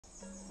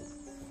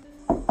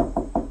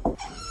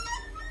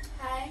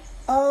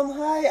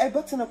Hi, I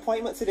booked an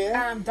appointment today.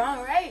 Done,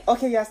 right?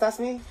 Okay, yes, that's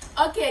me.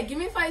 Okay, give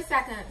me 5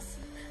 seconds.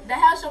 The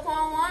hell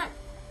Shaquan want?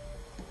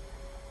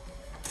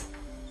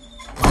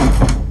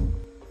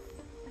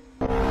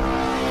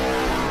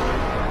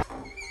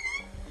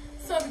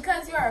 So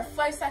because you're a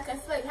 5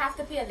 seconds late, you have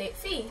to pay a late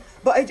fee.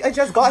 But I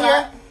just got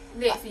here.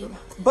 Late fee.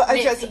 But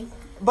late I just. fee.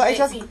 But late I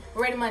just. Fee.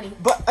 Where the money?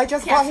 But I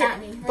just got here.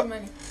 Where the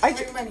money? I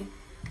Where the money?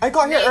 I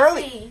got here late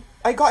early. Fee.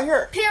 I got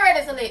here. Period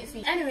is a late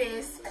fee.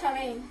 Anyways, come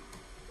in.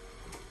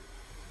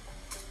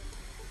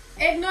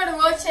 Ignore the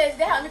roaches.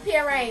 They help me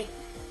pay rent.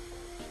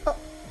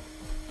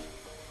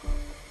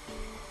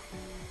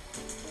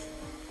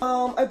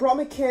 I brought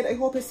my kid. I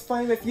hope it's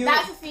fine with you.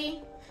 That's a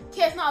fee.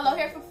 Kids not allowed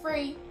here for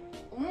free.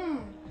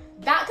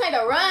 That kind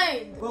of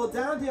rhymed. Well,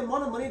 down the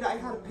amount of money that I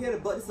had to pay to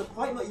book this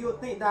appointment, you would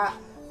think that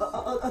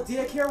a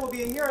daycare will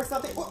be in here or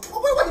something. What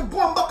the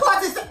bomb?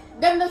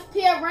 Them just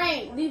pay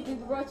rent. Leave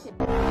these roaches.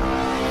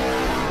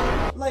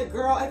 Like,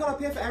 girl, I gotta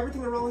pay for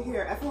everything around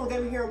here. Everyone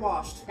get me hair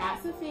washed.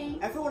 That's a fee.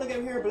 Everyone get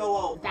me hair blow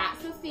out.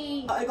 That's a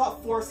fee. I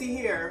got 4C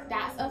here.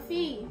 That's a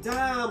fee.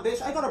 Damn,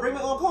 bitch, I gotta bring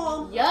my own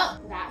comb.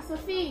 Yup, that's a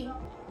fee.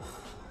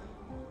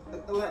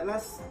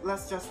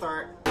 Let's just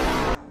start.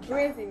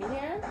 Braids in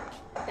here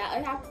that I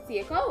have to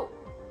take out.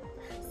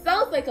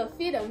 Sounds like a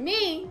fee to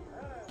me.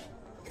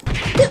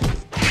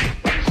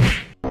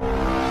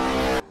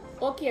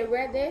 Okay,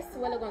 wear this.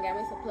 Well, I'm gonna get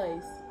my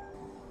supplies.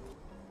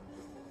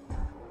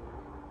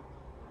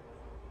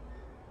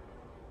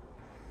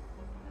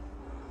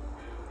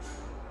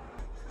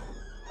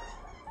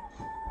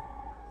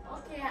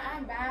 Okay,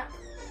 I'm back.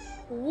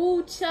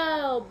 Woo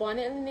child,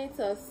 bonnet leaning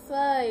to a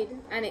side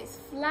and it's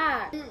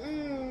flat.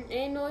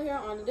 Ain't no hair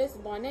on this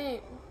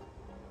bonnet.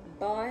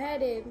 Bald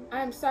headed.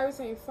 I'm sorry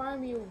to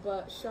inform you,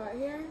 but short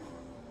hair,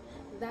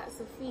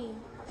 that's a fee.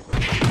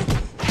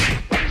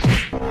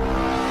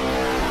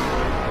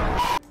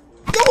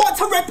 You want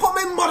to rip on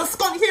my mother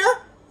skunk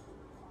here?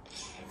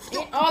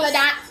 Ain't all of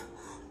that.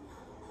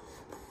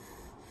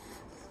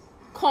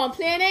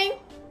 Complaining,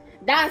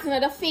 that's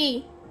another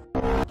fee.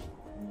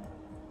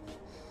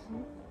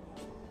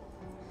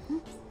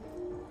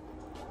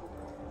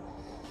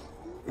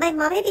 My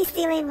mommy be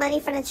stealing money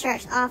from the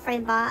church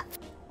offering box.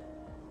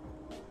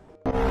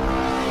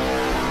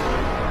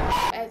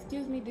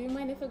 Excuse me, do you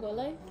mind if I go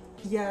live?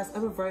 Yes,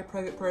 I'm a very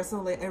private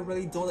person. Like, I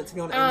really don't like to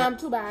be on the internet.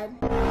 Too bad.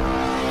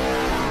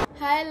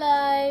 Hi,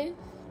 live.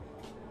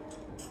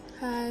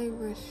 Hi,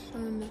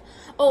 Rashonda.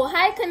 Oh,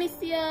 hi,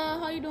 Canicia.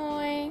 How you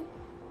doing?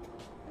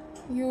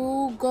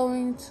 You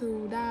going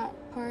to that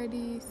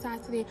party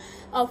Saturday?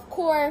 Of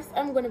course,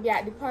 I'm gonna be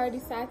at the party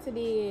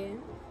Saturday.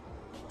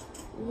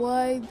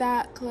 Why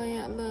that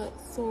client look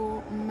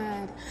so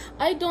mad?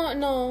 I don't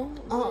know.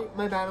 Oh,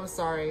 my bad. I'm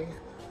sorry.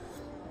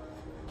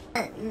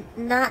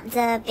 Not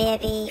the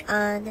baby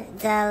on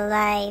the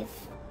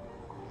live.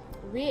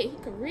 Read. He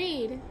could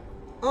read.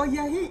 Oh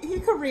yeah, he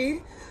could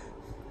read.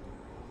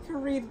 He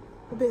could read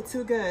a bit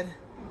too good.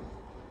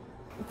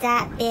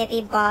 That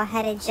baby bald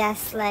headed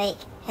just like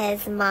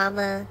his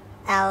mama.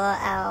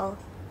 LOL.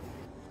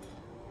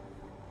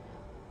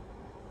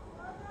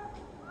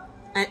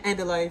 And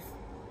the life.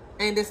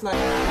 And this life.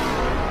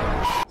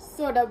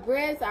 So the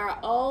braids are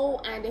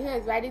old and the hair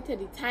is ready to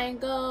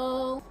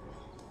detangle.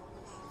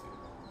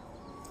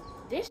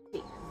 This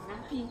shit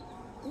nappy.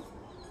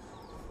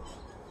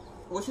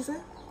 What you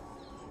say?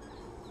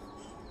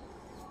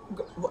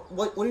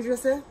 What did you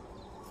just say?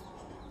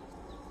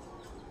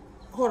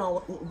 Hold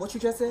on. What you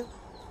just said?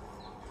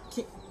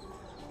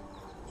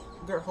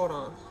 Girl, hold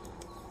on.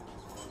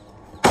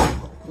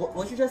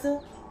 What you just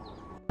said?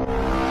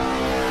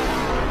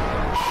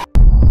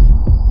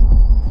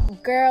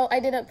 Girl, I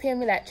didn't pay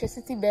my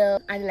electricity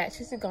bill and the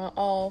electricity gone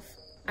off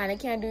and I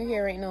can't do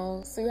hair right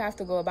now, so you have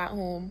to go back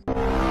home.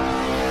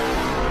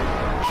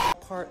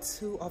 Part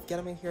 2 of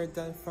getting my hair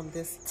done from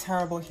this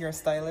terrible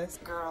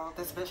hairstylist. Girl,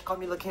 this bitch got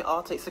me looking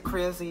all types of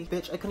crazy.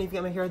 Bitch, I couldn't even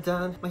get my hair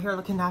done. My hair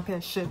looking nappy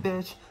and shit,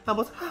 bitch. I'm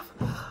about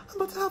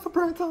to have a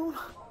breakdown.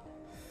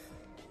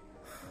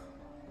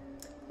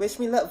 Wish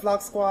me luck,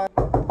 vlog squad.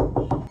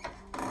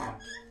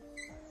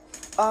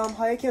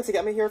 Hi, I came to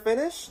get my hair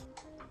finished.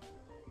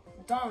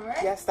 Done,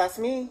 right? Yes, that's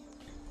me.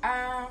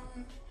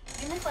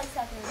 Give me 5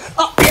 seconds.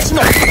 Oh, bitch,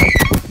 no!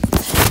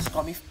 Bitch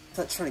got me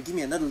trying to give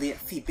me another late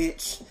fee,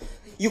 bitch.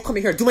 You come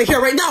in here, do my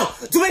hair right now!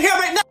 Do my hair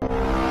right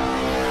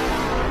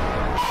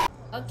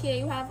now! Okay,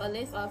 you have a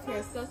list of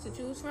hairstyles to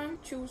choose from.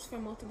 Choose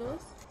from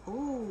multiples.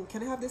 Ooh,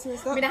 can I have this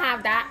hairstyle? Me to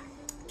have that.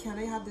 Can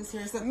I have this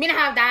hairstyle? Me to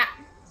have that.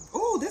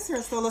 Oh, this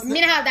hairstyle looks Me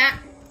to have that.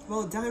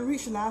 Well, Dan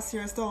reached the last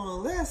hairstyle on the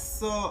list,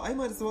 so I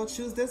might as well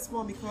choose this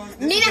one because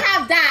this Me to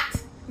have that.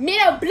 Me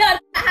to blood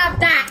have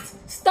that.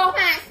 Stop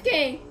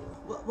asking.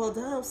 Well,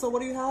 damn, so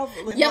what do you have?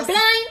 Like, You're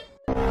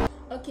blind?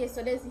 Okay,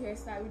 so this is the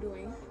hairstyle we're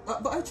doing.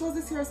 But I chose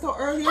this hairstyle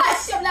earlier.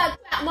 Hush your blood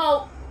clap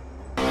mouth.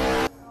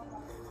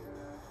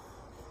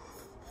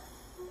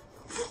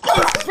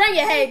 Bring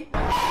your head.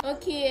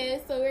 Okay,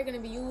 so we're gonna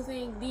be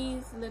using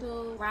these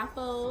little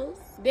raffles.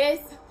 This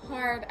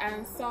hard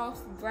and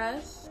soft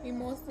brush. We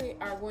mostly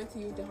are going to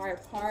use the hard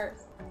part.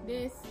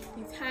 This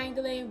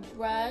detangling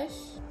brush.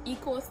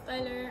 Eco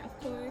styler, of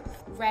course.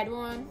 Red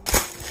one.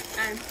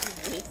 And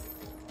this.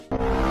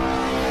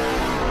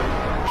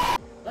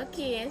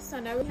 Okay, so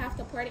now we have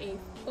to put a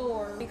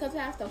 4 because we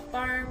have to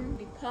farm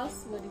the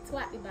puffs with the two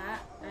at the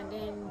back and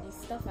then the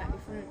stuff at the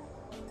front.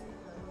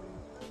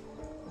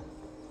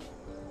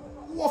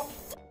 What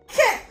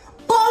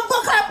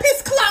Bumbuck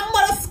piss clap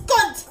mother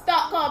scunt!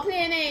 Stop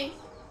complaining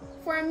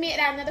for me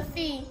that another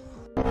fee.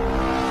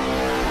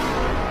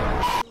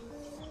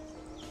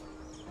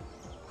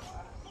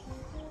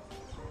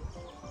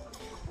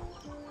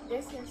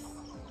 This is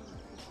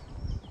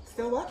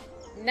still what?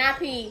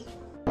 nappy.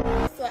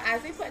 So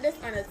as we put this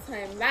on a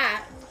time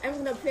lapse, I'm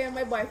gonna play on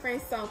my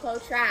boyfriend's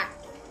SoundCloud track.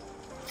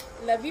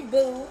 Love you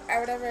boo or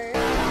whatever.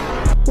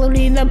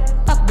 Loaded up,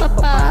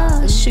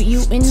 shoot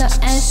you in the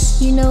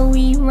ass. You know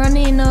we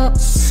running up.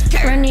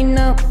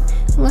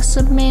 Lots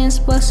of bands,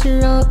 bust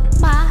her up.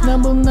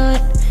 Double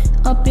nut,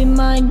 up in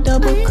my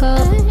double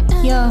cup.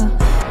 Yeah.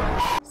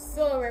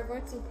 So we're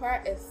going to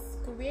part a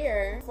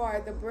square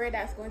for the braid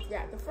that's going to be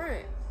at the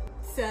front.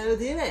 So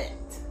did it.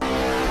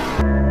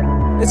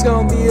 It's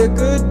gonna be a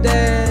good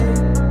day,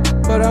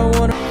 but I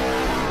wanna.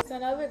 So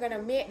now we're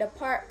gonna make the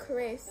part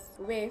crisp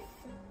with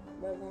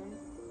ribbon.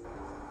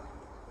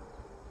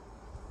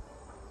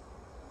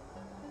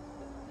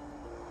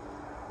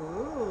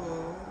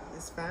 Ooh,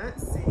 it's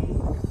fancy.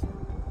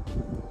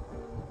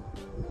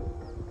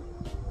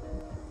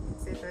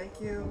 Say thank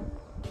you.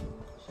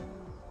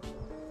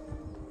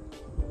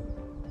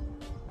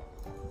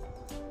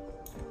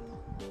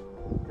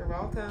 You're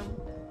welcome.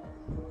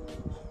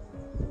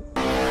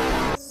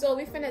 So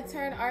we finna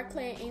turn our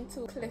clay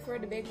into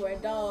Clifford the Big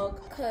Red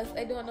Dog, cause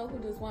I don't know who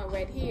does want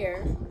red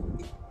hair.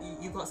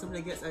 You got something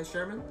against Ed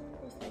Sherman?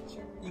 Who's that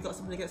Sherman? You got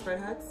something against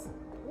redheads?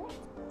 What?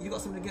 You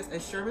got something against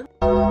Ed Sherman?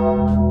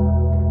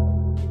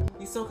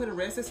 You sound kind of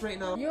racist right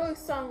now. You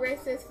sound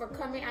racist for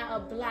coming at a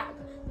black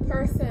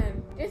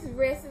person. This is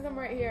racism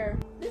right here.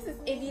 This is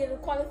idiot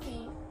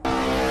equality.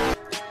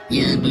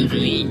 Yeah, but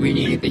you ain't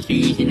ready to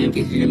proceed, and I'm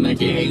kissing my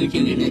dad. What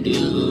you gonna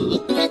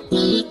do?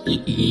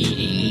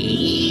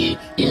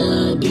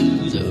 Yeah,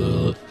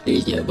 boozo.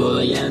 It's your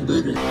boy, yeah,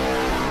 boozo.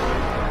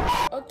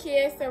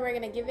 Okay, so we're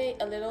gonna give it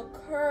a little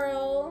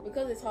curl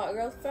because it's hot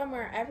girl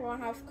summer. Everyone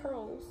has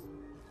curls.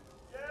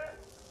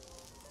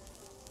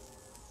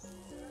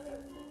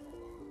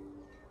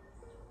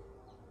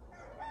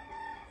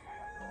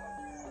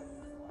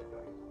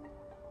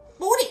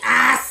 What the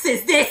ass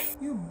is this?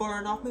 You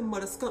burn off my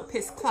mother skunk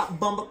piss clot,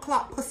 bumble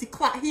clot, pussy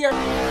clot here.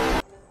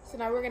 So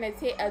now we're gonna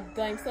take a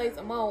dime size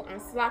amount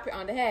and slap it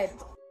on the head.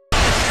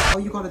 Oh,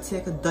 you gotta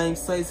take a dime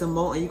size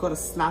amount and you gotta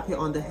slap it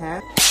on the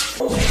head?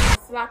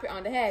 Slap it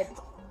on the head.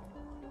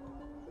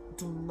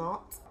 Do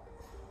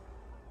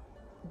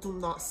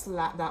not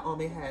slap that on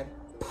my head.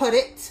 Put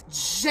it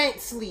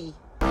gently.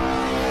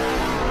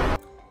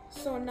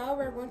 So now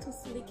we're going to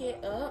slick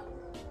it up.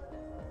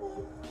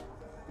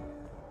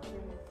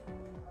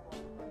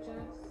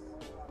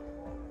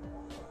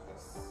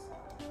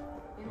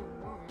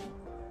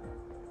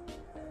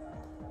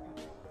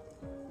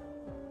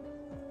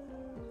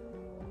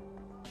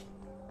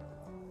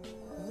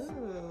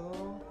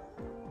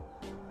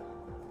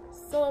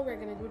 So we're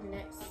gonna do the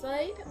next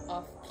side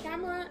off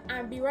camera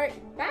and be right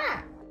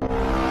back.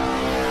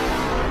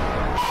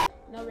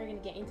 Now we're gonna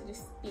get into the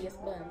space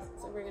buns.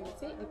 So we're gonna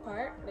take the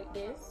part like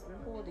this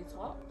and hold the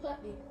top,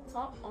 put the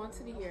top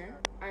onto the ear,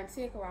 and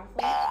take a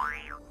raffle.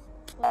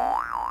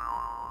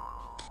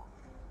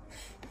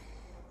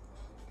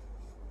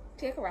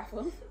 Take a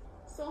raffle.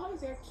 So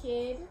how's your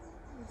kid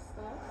and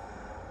stuff?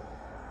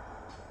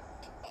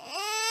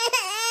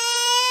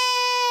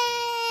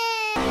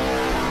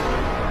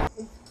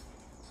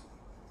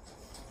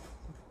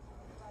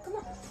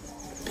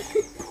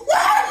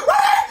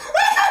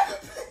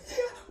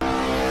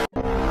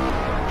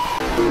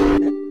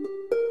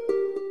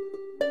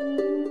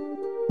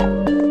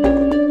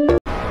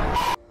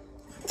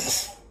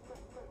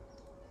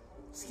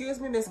 Excuse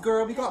me, Miss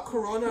Girl, we got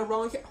corona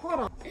around here.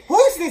 Hold on. Who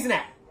you sneezing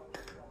at?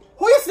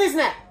 Who you sneezing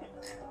at?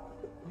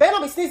 Better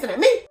not be sneezing at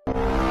me.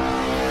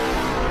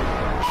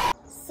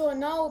 So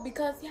now,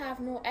 because you have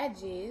no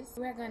edges,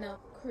 we're gonna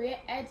create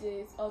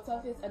edges out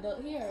of his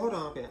adult hair. Hold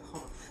on a minute.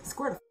 Hold on.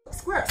 Square the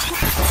square.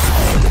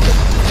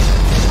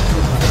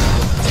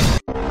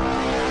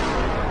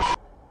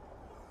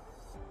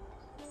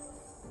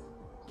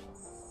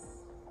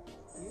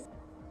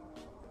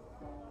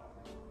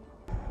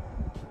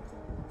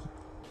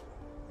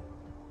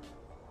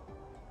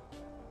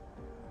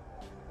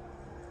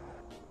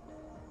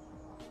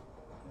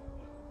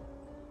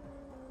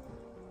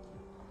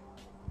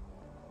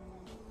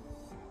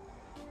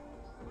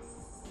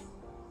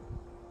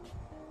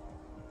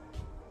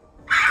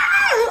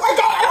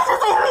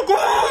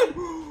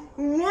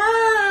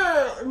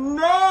 Where?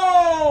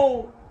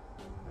 No!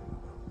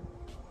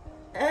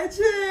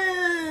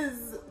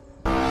 Edges!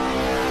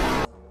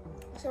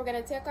 So we're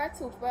gonna take our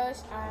toothbrush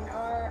and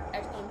our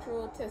edge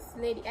control to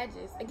slay the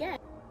edges again.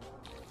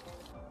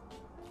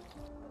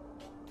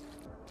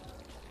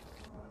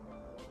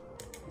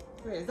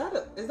 Wait, is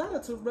that a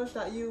toothbrush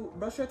that you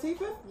brush your teeth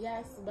with?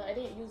 Yes, but I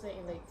didn't use it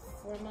in like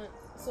 4 months,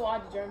 so all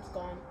the germs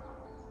gone.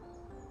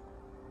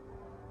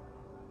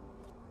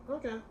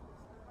 Okay.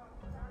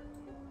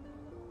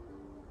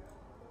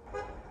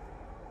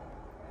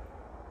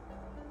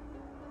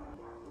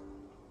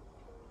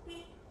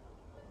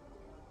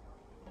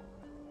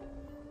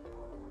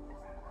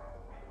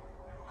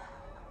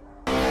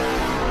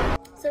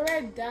 So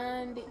we're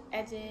done the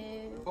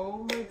edges.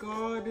 Oh my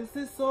god, this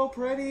is so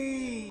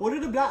pretty. What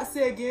did the black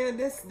say again?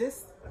 This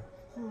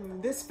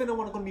finna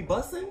gonna be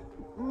busting?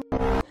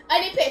 I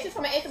need pictures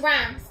for my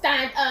Instagram.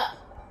 Stand up.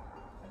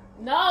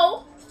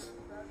 No.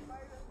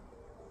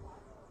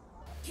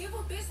 Give a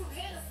bitch some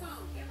head or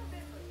something.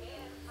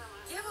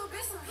 Give a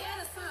bitch some head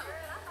or something.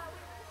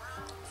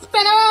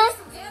 Spin around.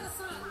 Some head or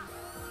something.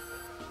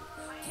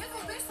 Give a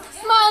bitch some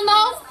head. Smile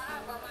no.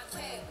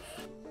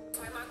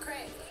 My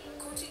crack.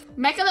 Coochie.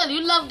 Make a little.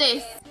 You love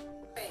this.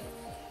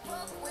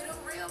 Fuck with a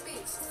real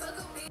bitch. Fuck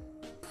a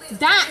bitch.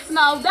 Dance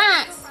no.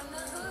 Dance. From the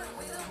hood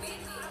with a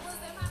bitch. I was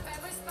in my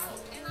favorite spot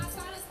and I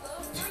saw this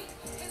little freak.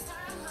 His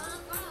turn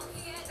hung on.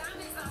 He had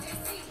diamonds on his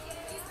feet.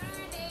 He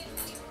turned at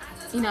me. I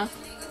just Enough.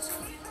 nigga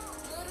choose.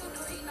 Little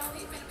do he know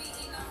he finna be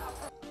eating a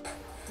whole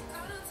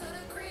called him to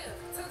the crib.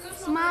 Took him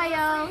from Smile.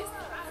 I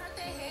heard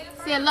they had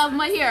Say I love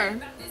my hair.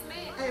 this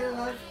man. I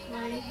love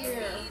my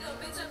hair. Eat a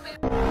bitch up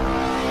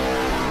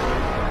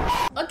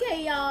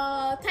Okay,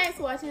 y'all. Thanks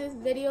for watching this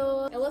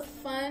video. It was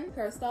fun.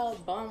 Hairstyle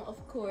bomb,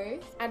 of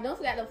course. And don't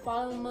forget to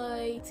follow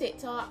my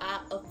TikTok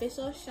at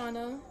official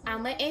Shauna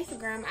and my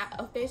Instagram at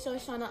official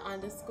Shauna_.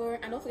 And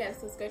don't forget to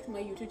subscribe to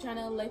my YouTube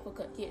channel, Life of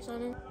Cupcake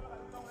Shauna.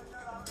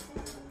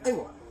 Hey,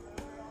 what?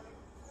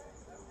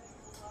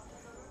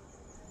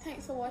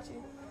 Thanks for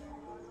watching.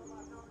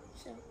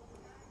 Sure.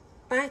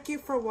 Thank you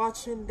for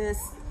watching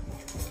this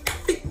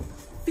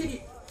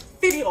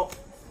video.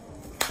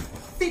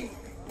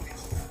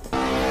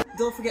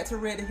 Don't forget to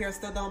rate the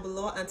hairstyle down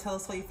below and tell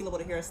us how you feel about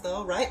the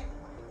hairstyle, right?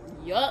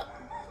 Yup.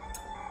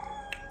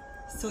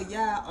 So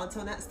yeah,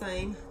 until next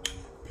time,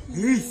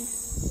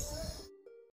 peace.